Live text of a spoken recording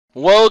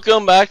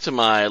Welcome back to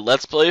my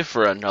Let's Play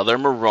for another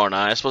Marona.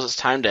 I suppose it's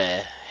time to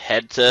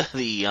head to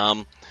the,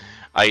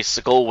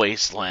 Icicle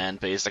Wasteland,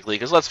 basically,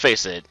 because let's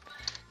face it,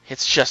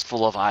 it's just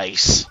full of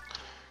ice.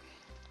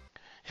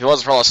 If it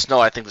wasn't for all the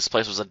snow, I think this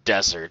place was a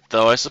desert,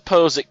 though I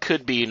suppose it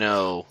could be,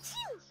 not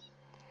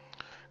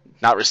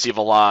receive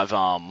a lot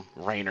of,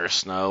 rain or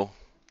snow.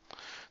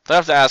 So I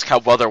have to ask how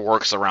weather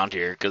works around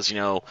here, because,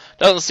 it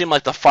doesn't seem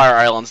like the Fire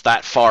Island's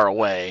that far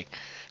away.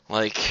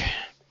 Like,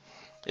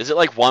 is it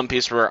like One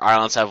Piece where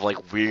islands have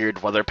like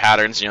weird weather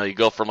patterns? You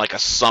go from like a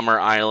summer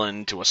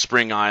island to a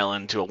spring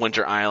island to a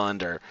winter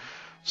island, or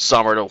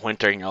summer to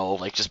winter,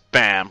 like just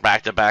bam,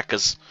 back to back,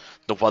 because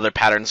the weather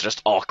patterns are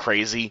just all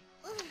crazy.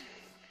 Ooh,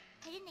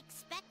 I didn't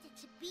expect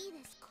it to be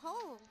this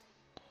cold.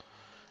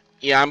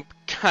 Yeah, I'm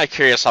kind of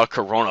curious how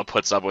Corona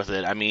puts up with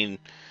it. I mean,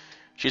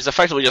 she's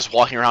effectively just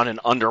walking around in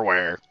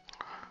underwear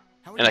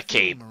and a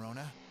cape.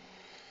 Marona?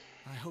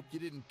 I hope you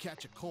didn't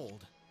catch a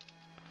cold.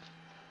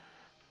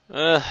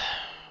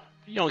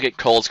 You don't get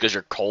colds because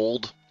you're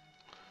cold.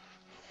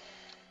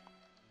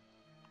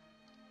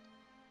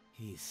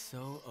 He's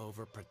so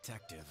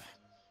overprotective.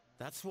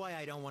 That's why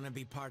I don't want to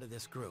be part of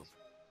this group.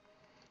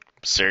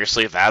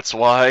 Seriously, that's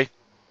why?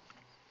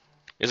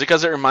 Is it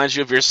because it reminds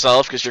you of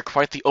yourself? Because you're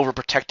quite the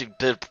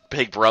overprotective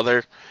big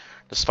brother,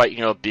 despite,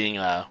 being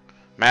a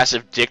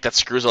massive dick that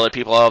screws other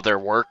people out of their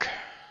work?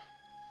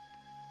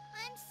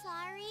 I'm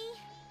sorry.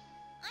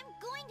 I'm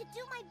going to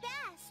do my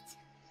best.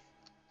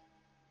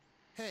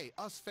 Hey,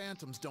 us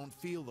phantoms don't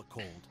feel the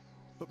cold,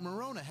 but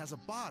Marona has a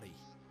body.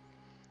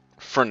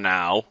 For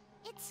now.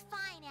 It's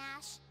fine,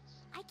 Ash.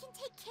 I can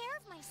take care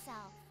of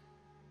myself.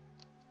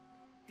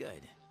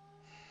 Good.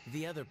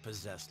 The other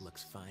possessed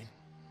looks fine.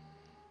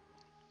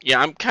 Yeah,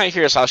 I'm kind of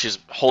curious how she's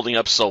holding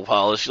up so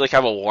well. Does she, like,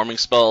 have a warming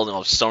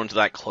spell, sewn into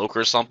that cloak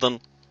or something?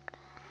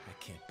 I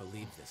can't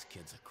believe this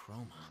kid's a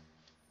chroma.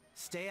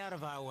 Stay out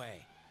of our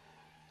way.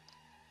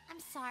 I'm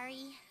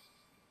sorry.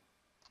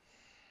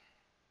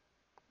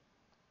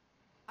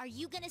 Are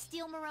you gonna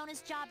steal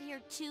Marona's job here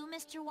too,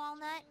 Mr.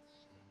 Walnut?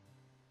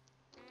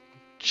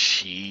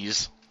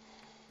 Jeez.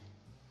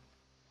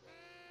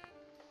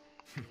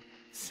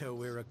 So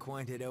we're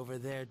acquainted over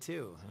there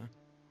too, huh?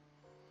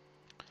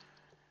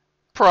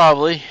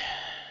 Probably.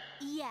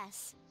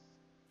 Yes.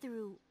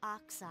 Through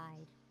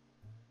Oxide.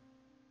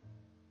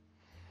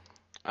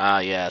 Ah,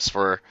 yes,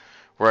 where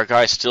a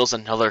guy steals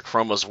another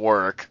chroma's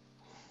work.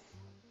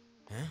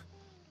 Huh?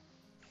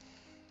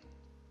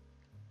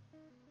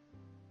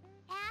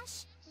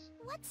 Ash,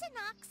 what's an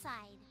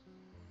oxide?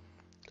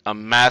 A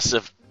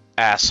massive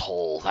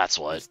asshole, that's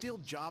They what. steal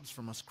jobs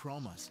from us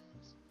chromas.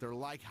 They're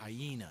like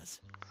hyenas.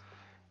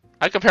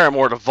 I compare it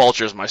more to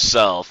vultures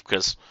myself,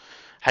 because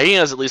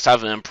hyenas at least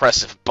have an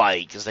impressive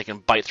bite, because they can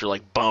bite through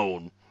like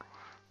bone.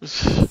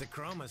 It's the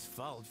chroma's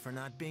fault for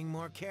not being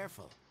more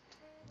careful.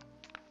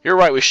 You're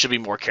right, we should be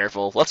more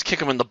careful. Let's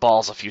kick him in the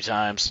balls a few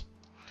times.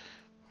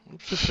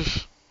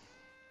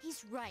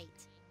 He's right.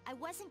 I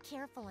wasn't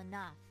careful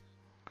enough.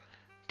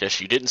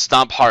 Guess you didn't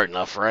stomp hard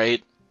enough,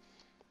 right?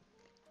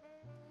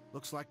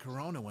 Looks like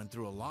Corona went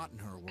through a lot in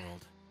her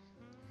world.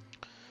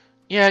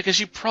 Yeah, because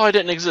you probably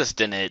didn't exist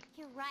in it.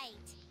 You're right.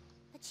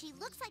 But she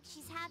looks like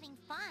she's having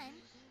fun.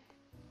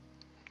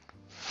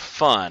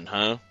 Fun,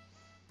 huh?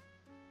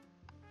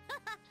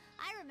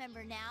 I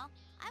remember now.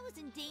 I was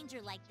in danger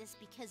like this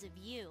because of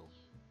you.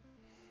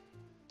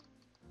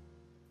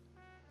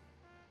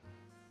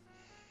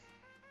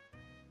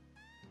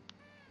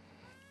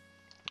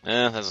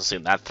 Doesn't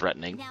seem that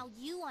threatening. Now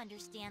you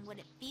understand what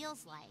it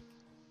feels like.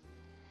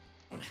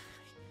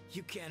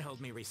 You can't hold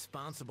me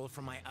responsible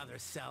for my other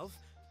self.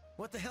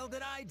 What the hell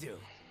did I do?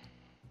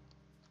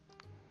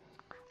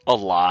 A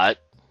lot.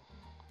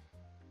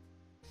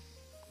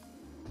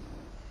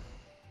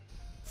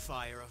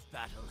 Fire of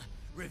battle,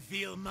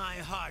 reveal my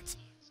heart.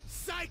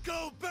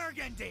 Psycho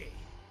Burgundy!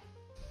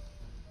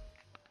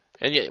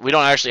 And yet, we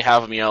don't actually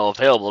have him,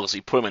 available because we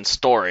put him in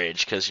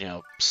storage, because,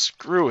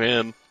 screw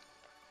him.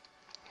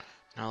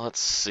 Now, let's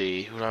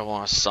see. Who do I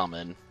want to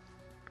summon?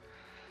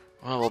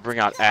 Well, we'll bring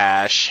out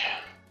Ash.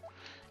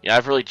 Yeah,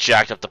 I've really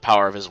jacked up the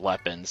power of his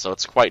weapon, so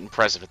it's quite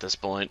impressive at this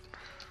point.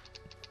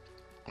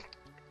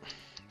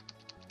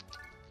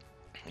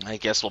 I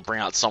guess we'll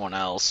bring out someone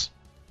else.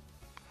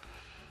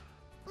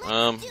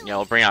 Yeah,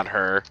 we'll bring out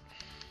her.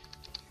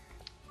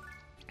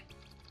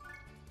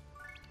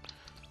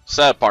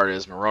 Sad part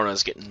is Marona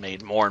is getting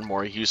made more and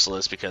more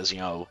useless because,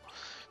 the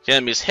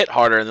enemies hit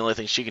harder and the only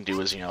thing she can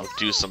do is,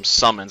 do some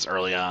summons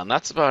early on.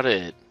 That's about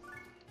it.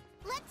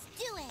 Let's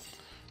do it.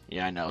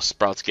 Yeah, I know,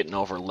 Sprout's getting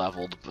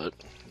over-leveled, but...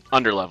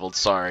 Under-leveled,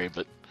 sorry,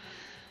 but...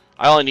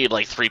 I only need,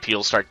 like, 3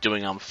 people to start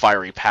doing,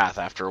 Fiery Path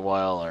after a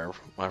while, or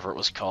whatever it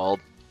was called.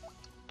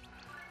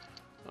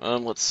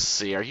 Let's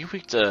see, are you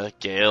weak to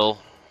Gale?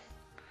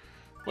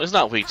 Well, he's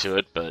not weak to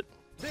it, but...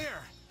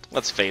 There!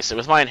 Let's face it,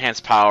 with my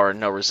enhanced power and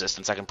no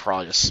resistance, I can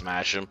probably just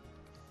smash him.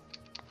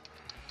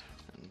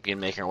 Begin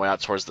making our way out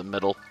towards the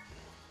middle.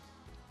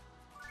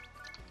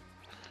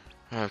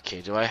 Okay,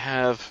 do I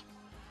have...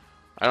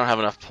 I don't have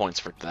enough points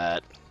for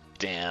that.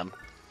 Damn.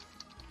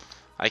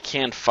 I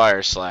can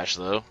fire slash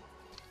though.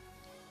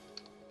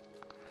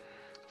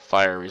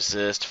 Fire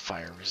resist,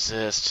 fire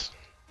resist.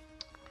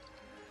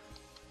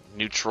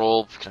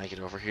 Neutral. Can I get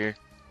over here?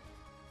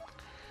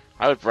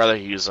 I would rather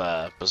use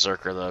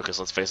Berserker though, because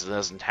let's face it, it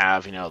doesn't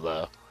have, you know,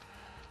 the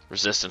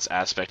resistance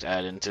aspect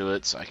added into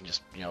it, so I can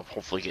just, you know,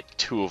 hopefully get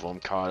 2 of them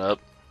caught up.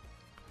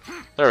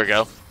 There we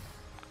go.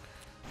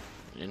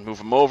 And move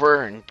them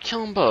over and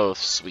kill them both.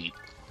 Sweet.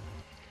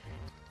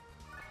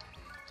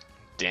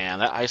 Damn,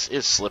 that ice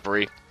is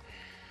slippery.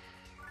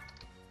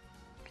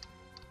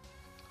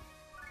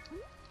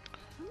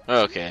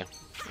 Okay,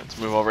 let's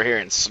move over here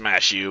and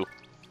smash you.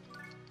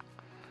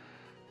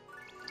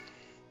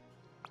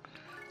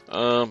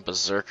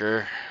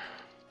 Berserker.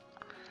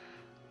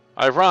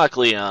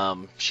 Ironically,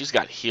 she's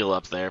got heal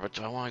up there, but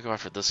do I want to go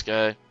after this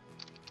guy?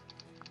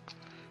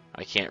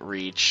 I can't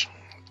reach.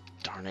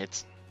 Darn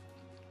it.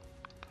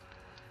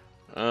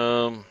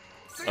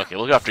 Okay,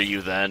 we'll go after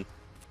you then.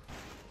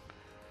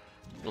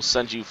 We'll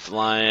send you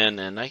flying,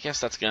 and I guess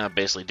that's gonna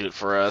basically do it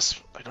for us.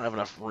 I don't have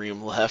enough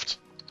room left.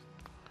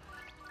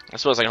 I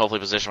suppose I can hopefully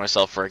position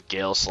myself for a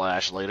Gale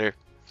Slash later.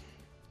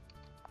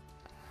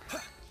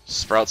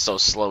 Sprout's so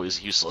slow,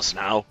 he's useless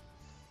now.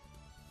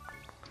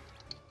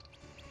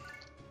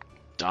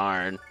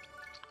 Darn.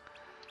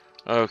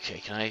 Okay,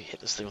 can I hit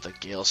this thing with a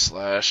Gale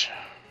Slash?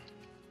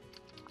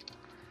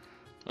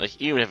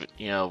 Like, even if,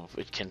 you know,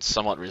 it can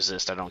somewhat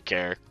resist, I don't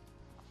care.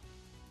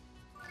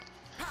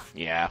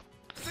 Yeah.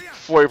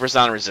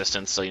 40%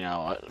 resistance, so, you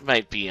know, it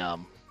might be, No,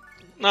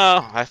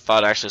 I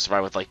thought I actually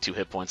survived with, like, 2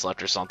 hit points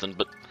left or something,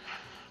 but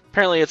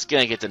apparently it's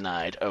gonna get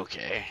denied.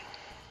 Okay.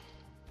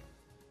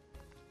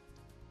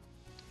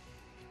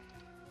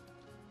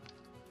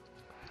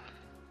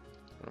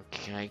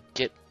 Can I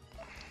get...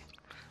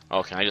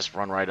 Oh, can I just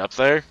run right up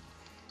there?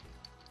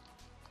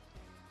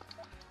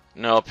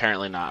 No,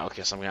 apparently not.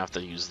 Okay, so I'm gonna have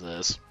to use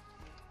this.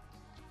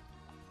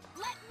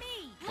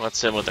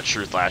 Let's hit him with a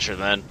Truth Lasher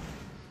then.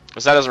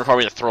 Because that doesn't require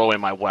me to throw away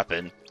my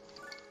weapon.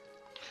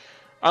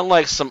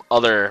 Unlike some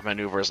other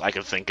maneuvers I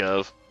could think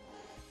of.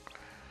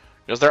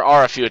 Because there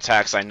are a few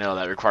attacks I know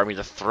that require me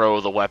to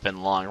throw the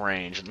weapon long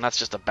range, and that's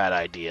just a bad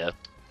idea.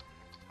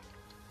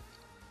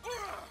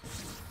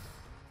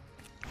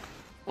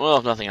 Well,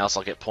 if nothing else,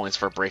 I'll get points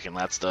for breaking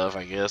that stuff,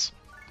 I guess.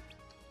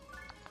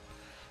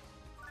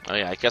 Oh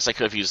yeah, I guess I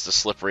could have used the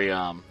slippery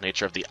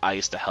nature of the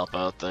ice to help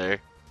out there.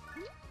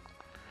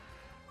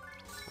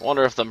 I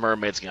wonder if the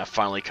mermaid's gonna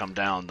finally come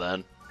down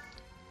then.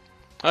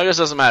 I guess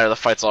it doesn't matter, the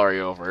fight's already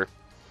over.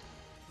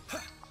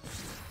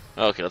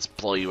 Okay, let's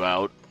blow you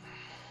out.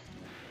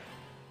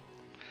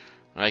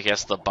 I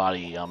guess the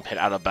body hit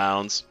out of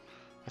bounds.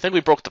 I think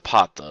we broke the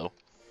pot though.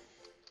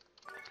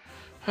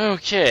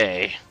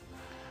 Okay.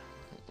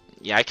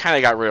 Yeah, I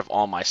kinda got rid of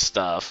all my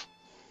stuff.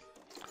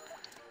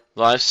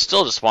 Though I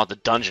still just want the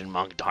Dungeon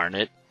Monk, darn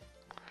it.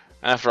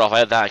 After all, if I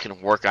had that, I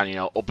can work on, you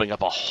know, opening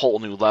up a whole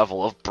new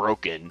level of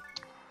Broken.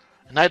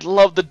 And I'd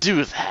love to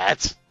do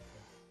that.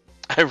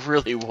 I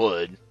really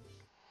would.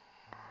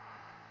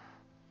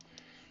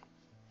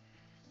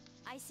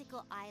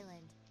 Icicle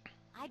Island.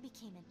 I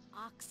became an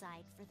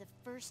Oxide for the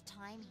first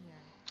time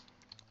here.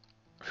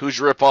 Who'd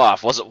you rip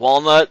off? Was it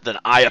Walnut? Then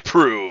I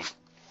approve.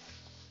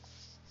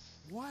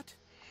 What?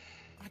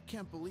 I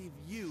can't believe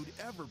you'd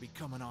ever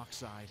become an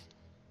Oxide.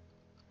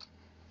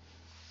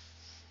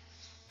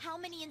 How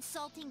many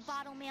insulting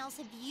bottle mails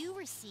have you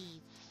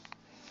received?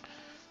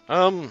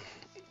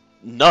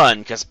 None,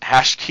 because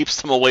Ash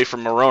keeps them away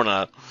from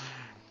Marona.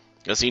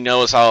 Because he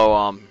knows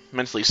how,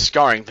 mentally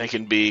scarring they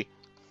can be.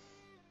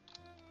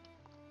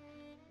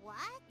 What?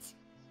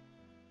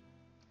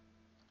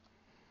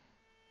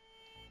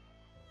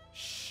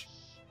 Shh.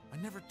 I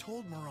never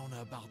told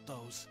Marona about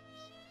those.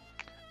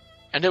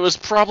 And it was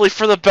probably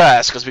for the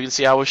best, because we can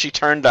see how she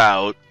turned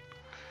out.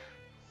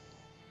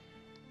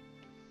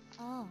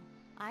 Oh,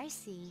 I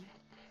see.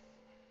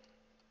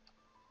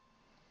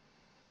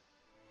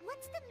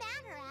 What's the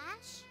matter,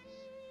 Ash?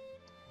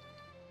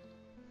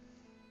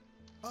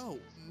 Oh,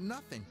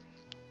 nothing.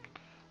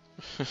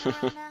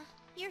 Marona,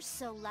 you're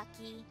so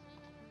lucky.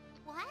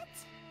 What?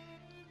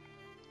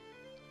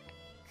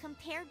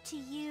 Compared to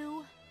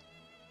you,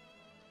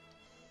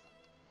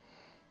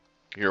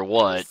 You're I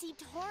what?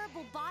 received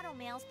horrible bottle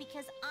mails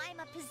because I'm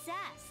a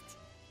possessed.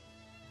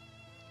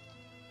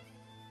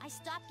 I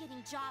stopped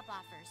getting job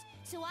offers,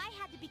 so I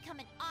had to become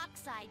an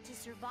Oxide to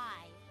survive.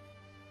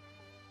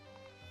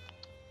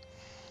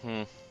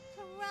 Marona.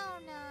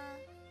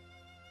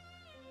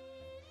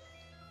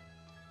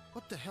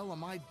 What the hell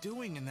am I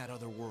doing in that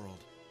other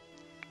world?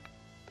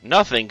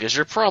 Nothing, because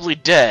you're probably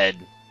dead.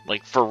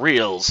 Like, for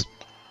reals.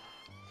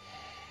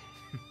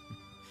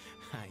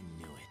 I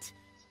knew it.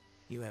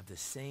 You have the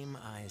same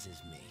eyes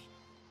as me.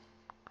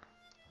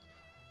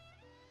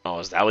 Oh,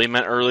 is that what he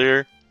meant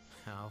earlier?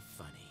 How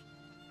funny.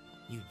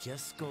 You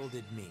just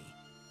scolded me,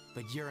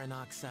 but you're an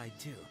Oxide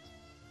too.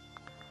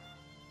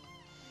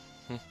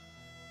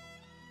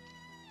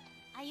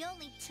 I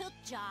only took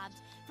jobs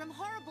from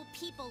horrible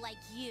people like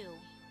you.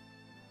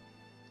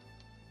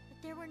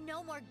 But there were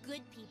no more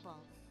good people.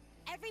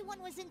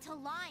 Everyone was into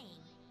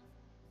lying.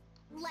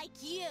 Like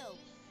you.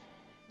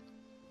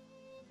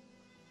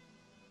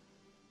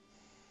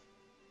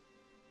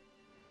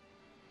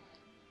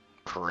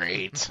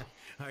 Great.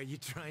 Are you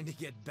trying to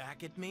get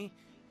back at me?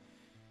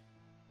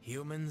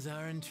 Humans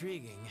are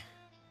intriguing.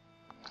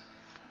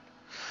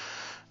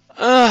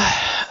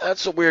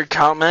 That's a weird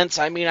comment.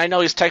 I mean, I know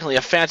he's technically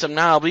a phantom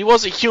now, but he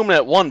was a human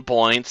at one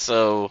point,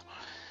 so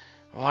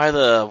why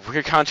the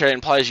weird commentary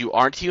implies you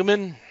aren't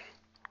human?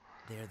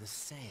 They're the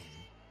same,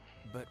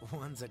 but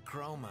one's a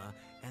chroma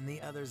and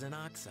the other's an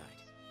oxide.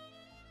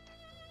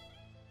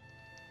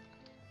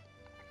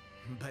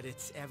 But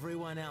it's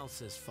everyone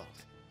else's fault.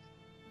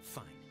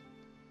 Fine.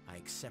 I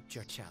accept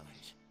your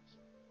challenge.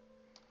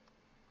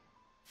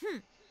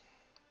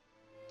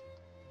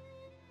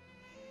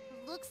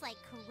 Looks like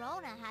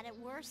Corona had it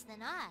worse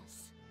than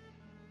us.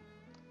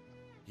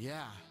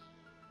 Yeah.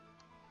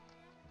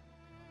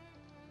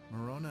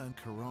 Marona and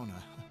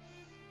Corona.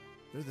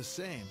 They're the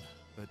same,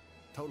 but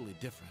totally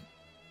different.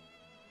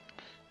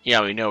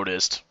 Yeah, we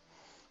noticed.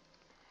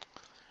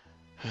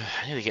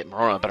 I need to get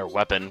Marona a better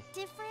weapon.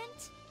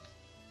 Different?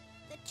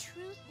 The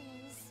truth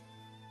is...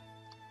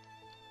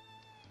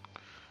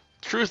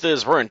 Truth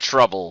is, we're in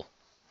trouble.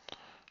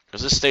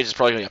 Because this stage is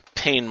probably going to be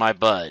a pain in my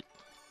butt.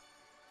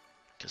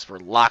 Because we're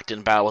locked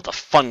in battle with a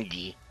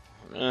fungi.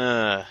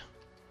 And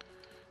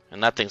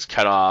that thing's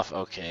cut off.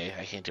 Okay,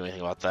 I can't do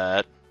anything about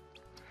that.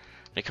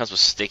 It comes with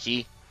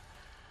sticky.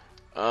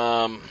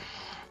 Let's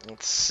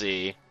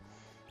see.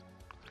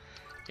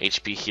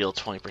 HP heal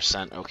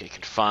 20%. Okay,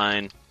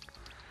 confine.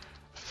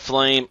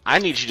 Flame. I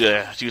need you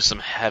to do some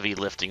heavy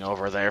lifting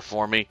over there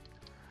for me.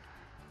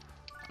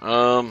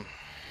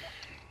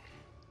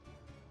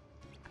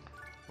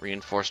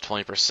 Reinforce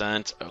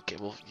 20%. Okay,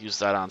 we'll use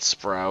that on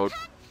Sprout.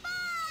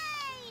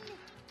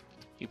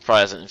 He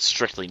probably doesn't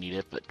strictly need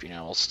it, but, you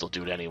know, I'll still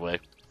do it anyway.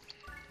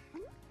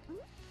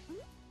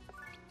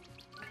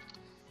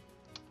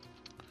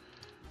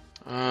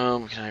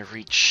 Can I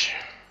reach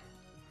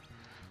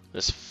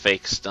this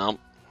fake stump?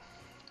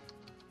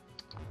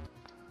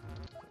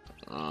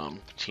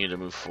 Continue to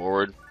move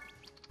forward.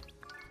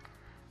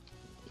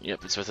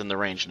 Yep, it's within the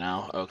range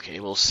now. Okay,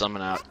 we'll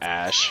summon out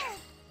Ash.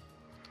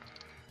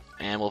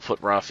 And we'll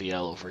put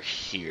Raphael over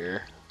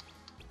here.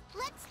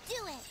 Let's do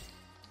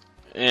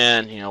it!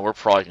 And, you know, we're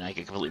probably going to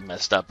get completely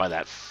messed up by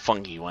that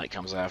fungi when it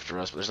comes after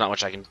us, but there's not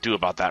much I can do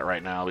about that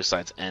right now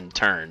besides end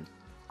turn.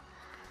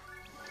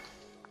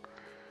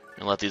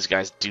 And let these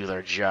guys do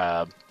their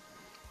job.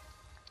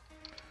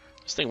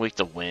 This thing weak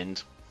to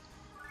wind.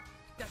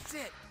 That's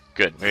it.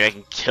 Good, maybe I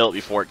can kill it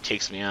before it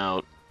takes me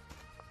out.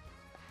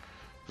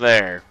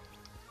 There.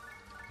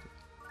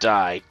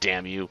 Die,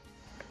 damn you.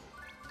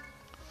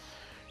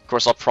 Of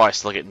course, I'll probably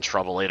still get in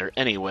trouble later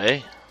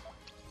anyway.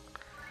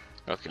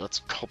 Okay, let's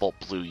Cobalt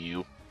Blue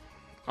you.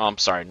 Oh, I'm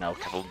sorry, no,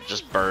 Cobalt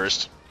just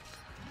burst.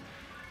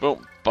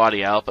 Boom,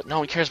 body out, but no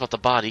one cares about the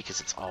body because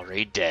it's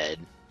already dead.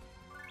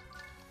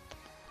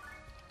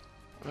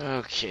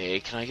 Okay,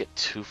 can I get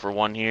 2 for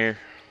 1 here?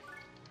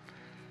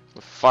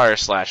 With Fire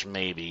Slash,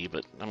 maybe,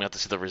 but I'm gonna have to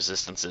see the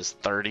resistance is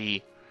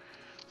 30,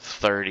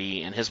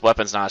 30, and his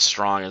weapon's not as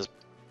strong, as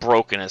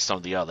broken as some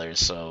of the others,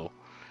 so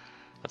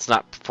that's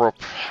not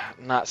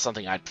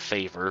something I'd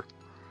favor.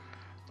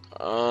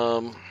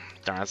 Darn,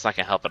 that's not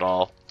gonna help at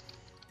all.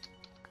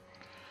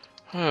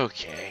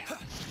 Okay,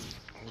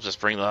 we'll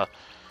just bring the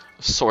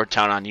Sword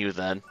Town on you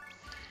then.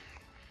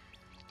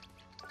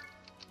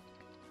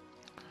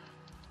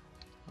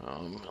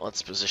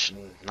 Let's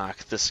knock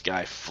this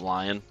guy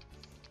flying.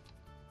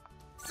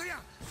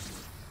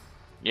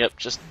 Yep,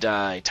 just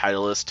die,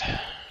 Titleist.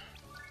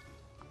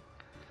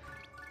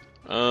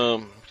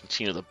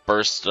 Continue the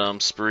burst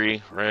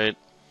spree, right?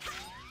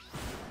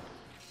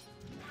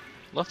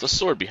 Left the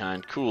sword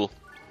behind, cool.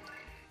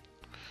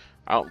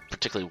 I don't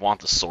particularly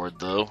want the sword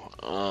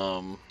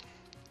though.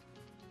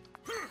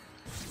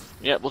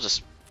 Yeah, we'll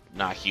just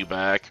knock you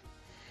back.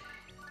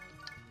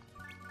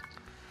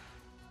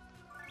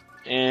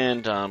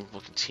 And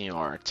we'll continue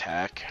our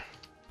attack.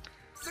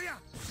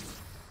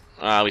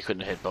 We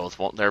couldn't hit both.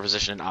 Well, they're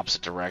positioned in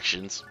opposite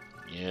directions.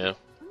 Yeah.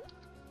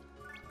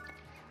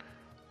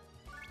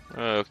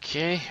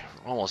 Okay,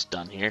 we're almost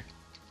done here.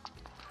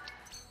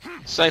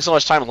 Spending so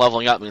much time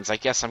leveling up means I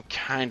guess I'm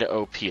kinda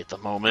OP at the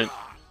moment.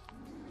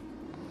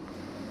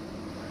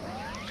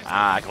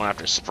 Going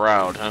after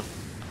Sprout, huh?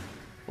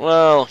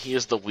 Well, he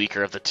is the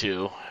weaker of the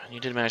two. You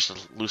did manage to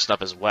loosen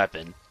up his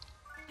weapon.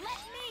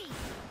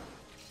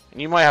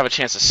 And you might have a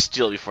chance to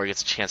steal it before he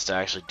gets a chance to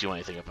actually do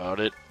anything about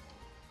it.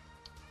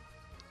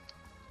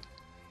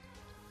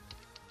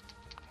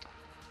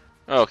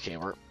 Okay,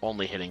 we're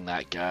only hitting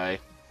that guy.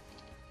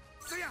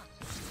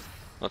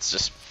 Let's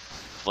just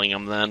fling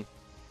him then.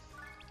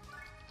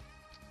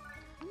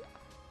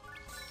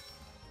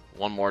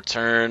 One more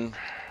turn.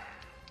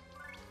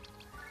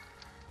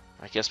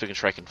 I guess we can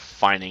try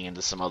confining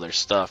into some other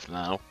stuff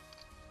now.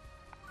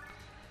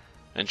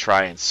 And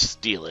try and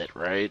steal it,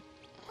 right?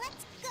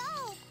 Let's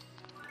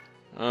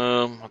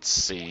go! Let's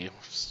see.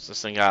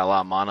 This thing got a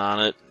lot of mana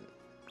on it.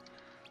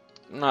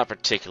 Not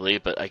particularly,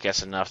 but I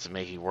guess enough to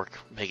make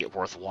it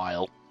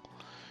worthwhile.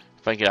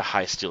 If I can get a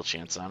high steal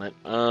chance on it.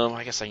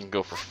 I guess I can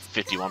go for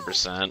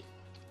 51%.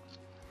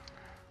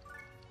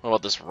 What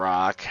about this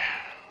rock?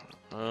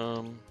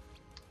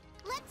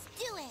 Let's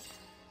do it.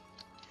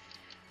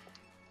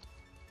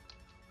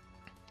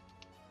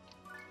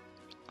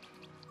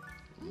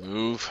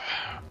 Move.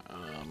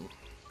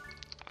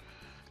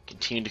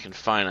 Continue to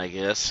confine, I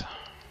guess.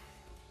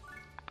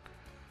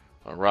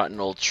 A rotten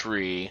old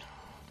tree.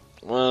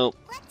 Well,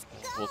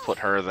 we'll put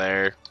her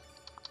there.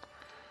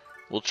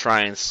 We'll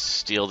try and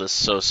steal this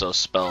so-so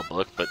spell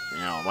book, but, you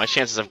know, my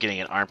chances of getting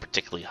it aren't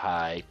particularly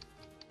high.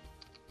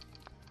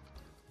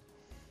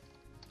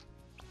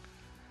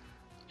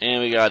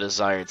 And we got a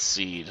desired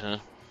seed, huh?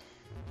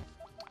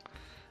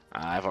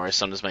 I've already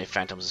summoned as many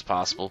phantoms as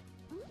possible.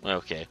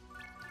 Okay.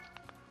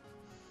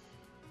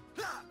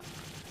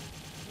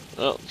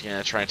 Oh,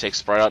 yeah, try and take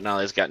Sprite out now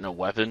that he's got no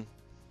weapon.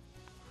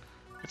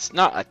 It's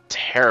not a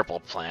terrible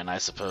plan, I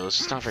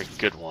suppose. It's not a very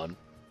good one.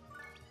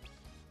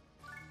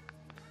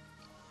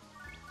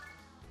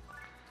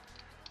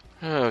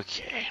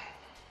 Okay.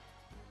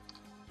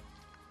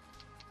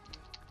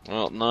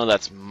 Well, no,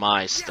 that's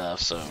my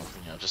stuff, so,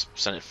 you know, just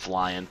send it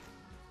flying.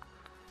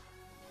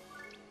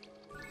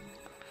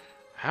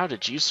 How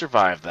did you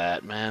survive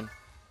that, man?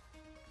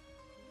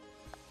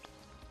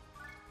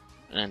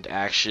 And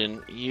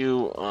action.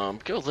 You,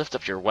 go lift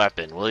up your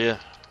weapon, will you?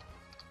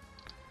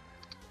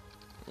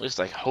 At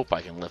least I hope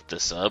I can lift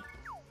this up.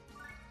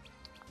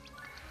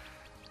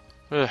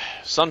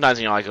 Sometimes,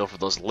 you know, I go for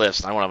those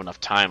lifts and I won't have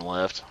enough time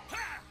left.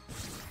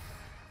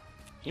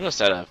 You must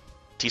have had a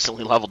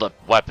decently leveled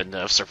up weapon to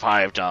have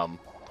survived,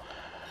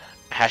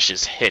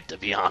 Ash's hit, to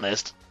be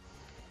honest.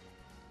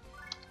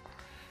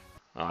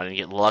 Oh, I didn't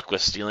get luck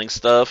with stealing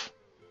stuff?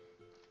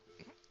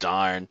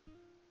 Darn.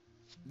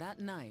 That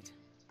night,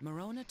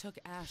 Marona took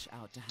Ash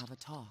out to have a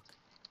talk.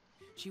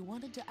 She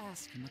wanted to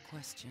ask him a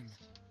question.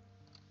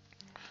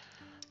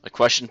 A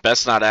question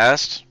best not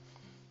asked?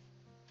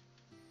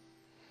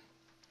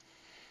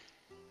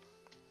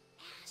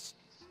 Ash,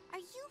 are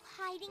you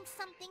hiding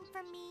something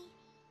from me?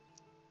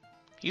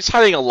 He's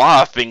hiding a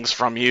lot of things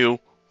from you.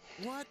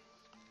 What?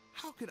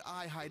 How could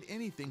I hide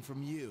anything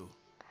from you?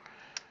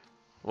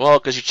 Well,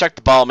 because you checked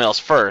the ball mails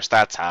first,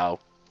 that's how.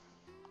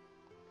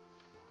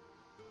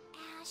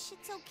 Ash,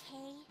 it's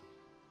okay.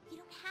 You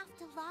don't have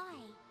to lie.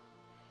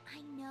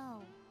 I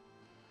know.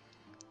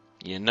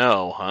 You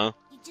know, huh?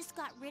 You just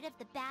got rid of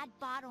the bad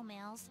bottle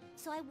mails,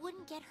 so I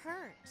wouldn't get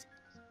hurt.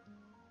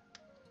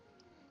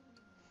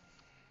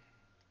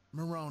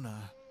 Marona.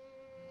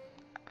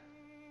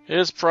 It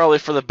is probably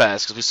for the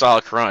best, because we saw how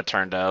Corona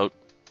turned out.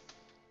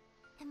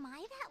 Am I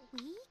that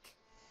weak?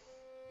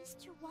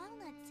 Mr.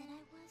 Walnut said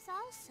I was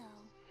also.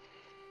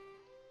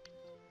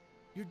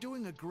 You're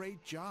doing a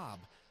great job.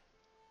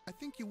 I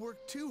think you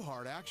worked too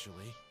hard,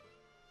 actually.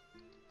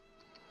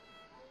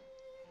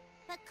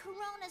 But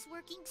Corona's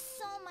working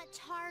so much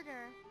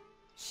harder.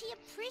 She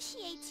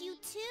appreciates you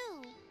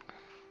too.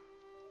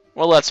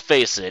 Well, let's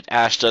face it,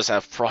 Ash does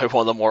have probably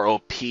one of the more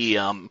OP,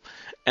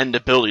 end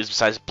abilities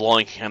besides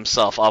blowing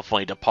himself up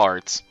when he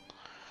departs.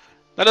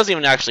 That doesn't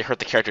even actually hurt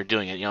the character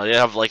doing it. You know, they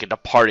have like a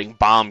departing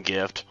bomb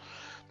gift.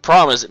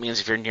 Problem is, it means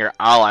if you're near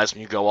allies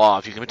when you go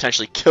off, you can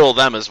potentially kill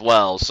them as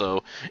well,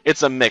 so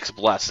it's a mixed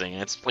blessing.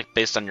 It's like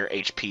based on your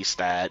HP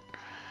stat.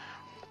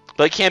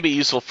 But it can be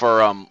useful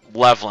for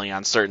leveling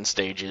on certain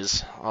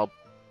stages. But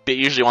you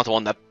usually want the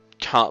one that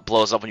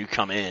blows up when you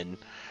come in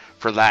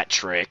for that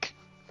trick,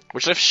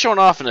 which I've shown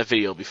off in a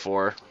video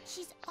before.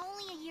 She's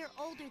only a year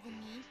older than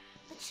me,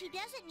 but she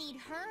doesn't need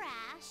her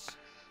Ash.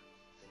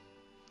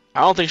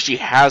 I don't think she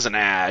has an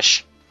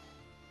Ash.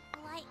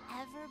 Will I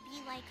ever be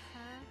like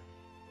her?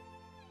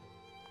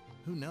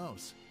 Who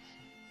knows?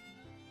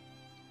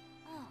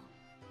 Oh,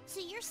 so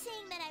you're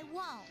saying that I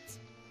won't.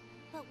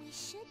 But we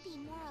should be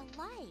more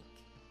alike.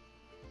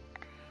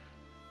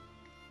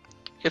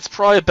 It's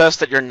probably best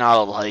that you're not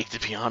alike, to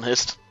be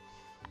honest.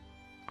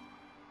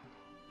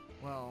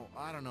 Well,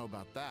 I don't know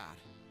about that.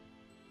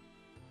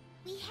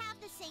 We have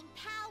the same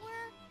power,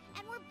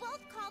 and we're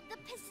both called the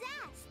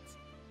Possessed.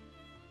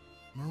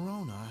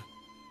 Marona.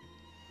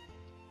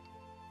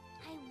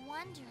 I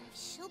wonder if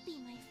she'll be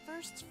my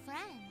first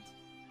friend.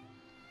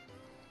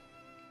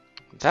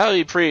 That would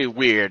be pretty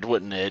weird,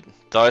 wouldn't it?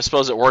 Though I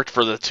suppose it worked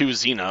for the two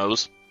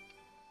Xenos.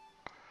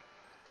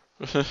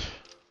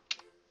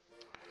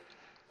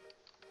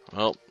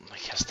 Well, I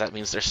guess that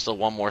means there's still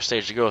one more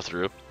stage to go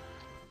through.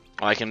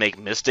 Oh, I can make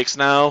Mystics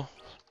now?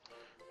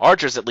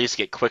 Archers at least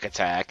get quick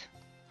attack.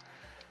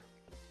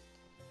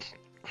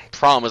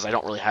 Problem is I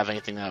don't really have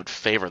anything that would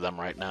favor them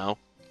right now.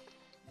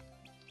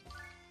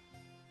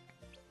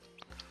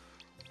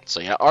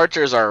 So yeah,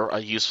 archers are a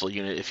useful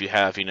unit if you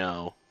have, you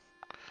know,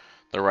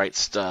 the right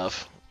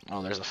stuff.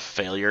 Oh, there's a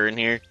failure in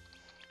here.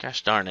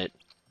 Gosh darn it.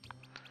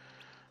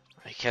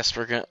 I guess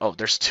we're gonna... Oh,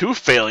 there's two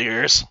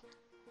failures!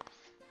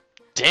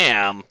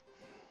 Damn!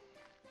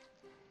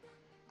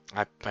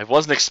 I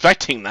wasn't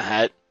expecting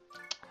that.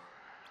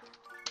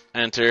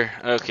 Enter.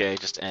 Okay,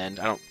 just end.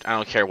 I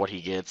don't care what he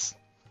gets.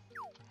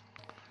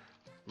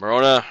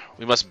 Marona,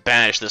 we must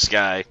banish this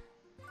guy.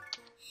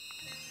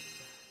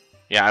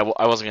 Yeah,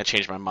 I wasn't going to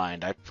change my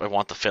mind. I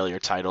want the failure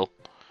title.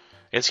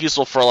 It's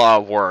useful for a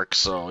lot of work,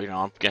 so, you know,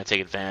 I'm going to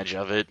take advantage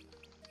of it.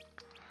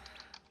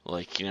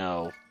 Like, you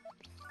know,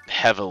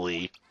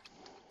 heavily.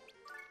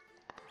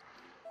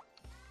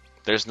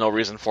 There's no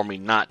reason for me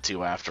not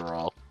to, after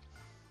all.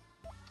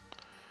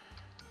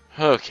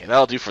 Okay,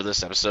 that'll do for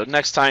this episode.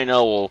 Next time, you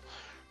know, we'll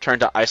turn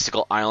to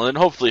Icicle Island and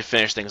hopefully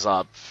finish things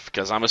up,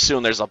 because I'm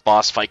assuming there's a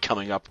boss fight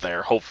coming up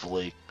there,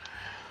 hopefully.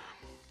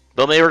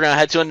 But maybe we're going to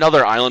head to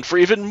another island for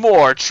even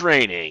more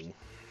training.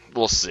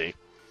 We'll see.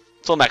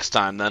 Till next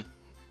time, then.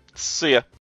 See ya.